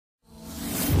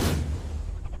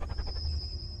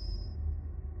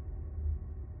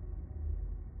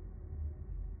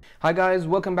Hi guys,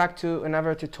 welcome back to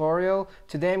another tutorial.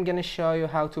 Today I'm going to show you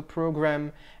how to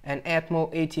program an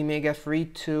ATMEL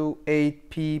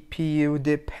ATmega328p-pu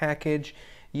dip package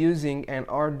using an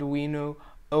Arduino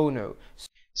UNO.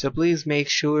 So please make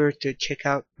sure to check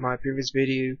out my previous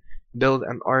video, build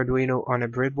an Arduino on a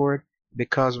breadboard,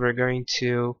 because we're going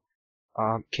to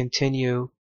continue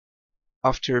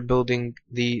after building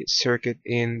the circuit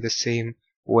in the same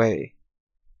way.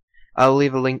 I'll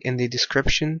leave a link in the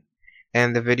description,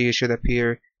 and the video should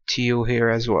appear to you here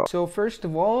as well. So first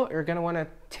of all, you're going to want to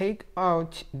take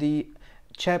out the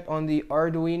chip on the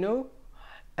Arduino,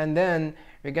 and then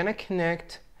you're going to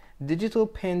connect digital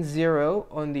pin 0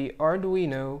 on the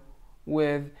Arduino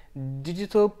with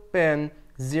digital pin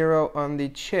 0 on the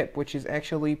chip, which is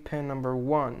actually pin number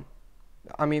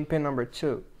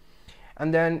 2.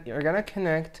 And then you're going to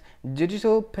connect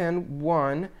digital pin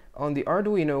 1 on the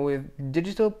Arduino with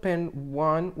digital pin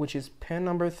 1, which is pin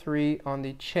number 3 on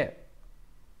the chip.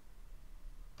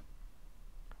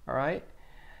 Alright,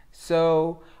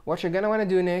 so what you're going to want to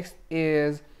do next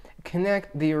is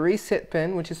connect the reset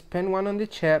pin, which is pin 1 on the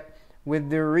chip, with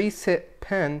the reset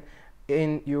pin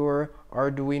in your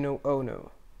Arduino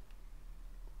UNO.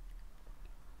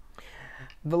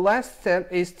 The last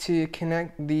step is to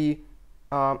connect the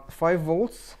 5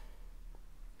 volts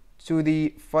to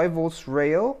the 5 volts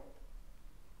rail,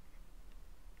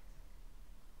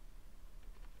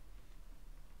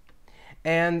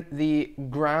 and the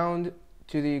ground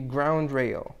to the ground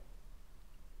rail.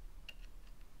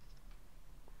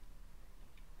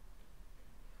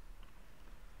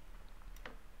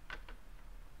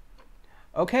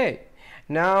 Okay,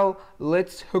 now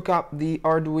let's hook up the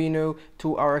Arduino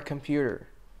to our computer.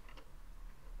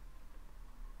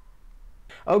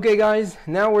 Okay guys,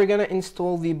 now we're gonna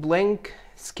install the blank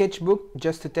sketchbook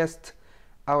just to test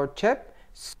our chip.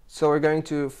 So we're going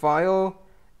to File,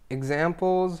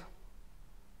 Examples,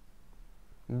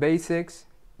 Basics,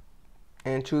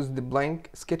 and choose the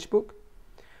blank sketchbook.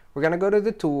 We're gonna go to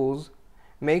the tools,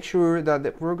 make sure that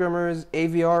the programmer's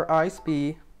AVR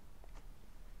ISP,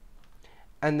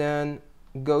 and then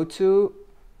go to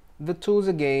the tools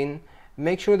again.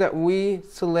 Make sure that we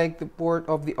select the port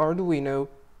of the Arduino,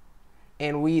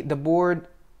 and the board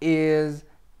is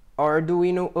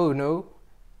Arduino UNO,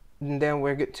 and then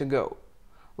we're good to go.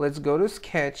 Let's go to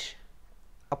Sketch,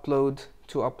 Upload,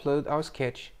 to upload our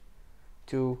sketch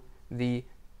to the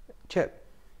chip.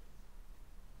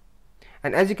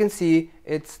 And as you can see,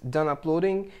 it's done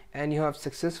uploading, and you have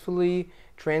successfully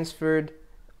transferred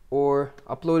or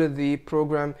uploaded the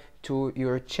program to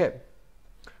your chip.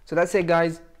 So that's it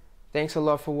guys. Thanks a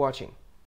lot for watching.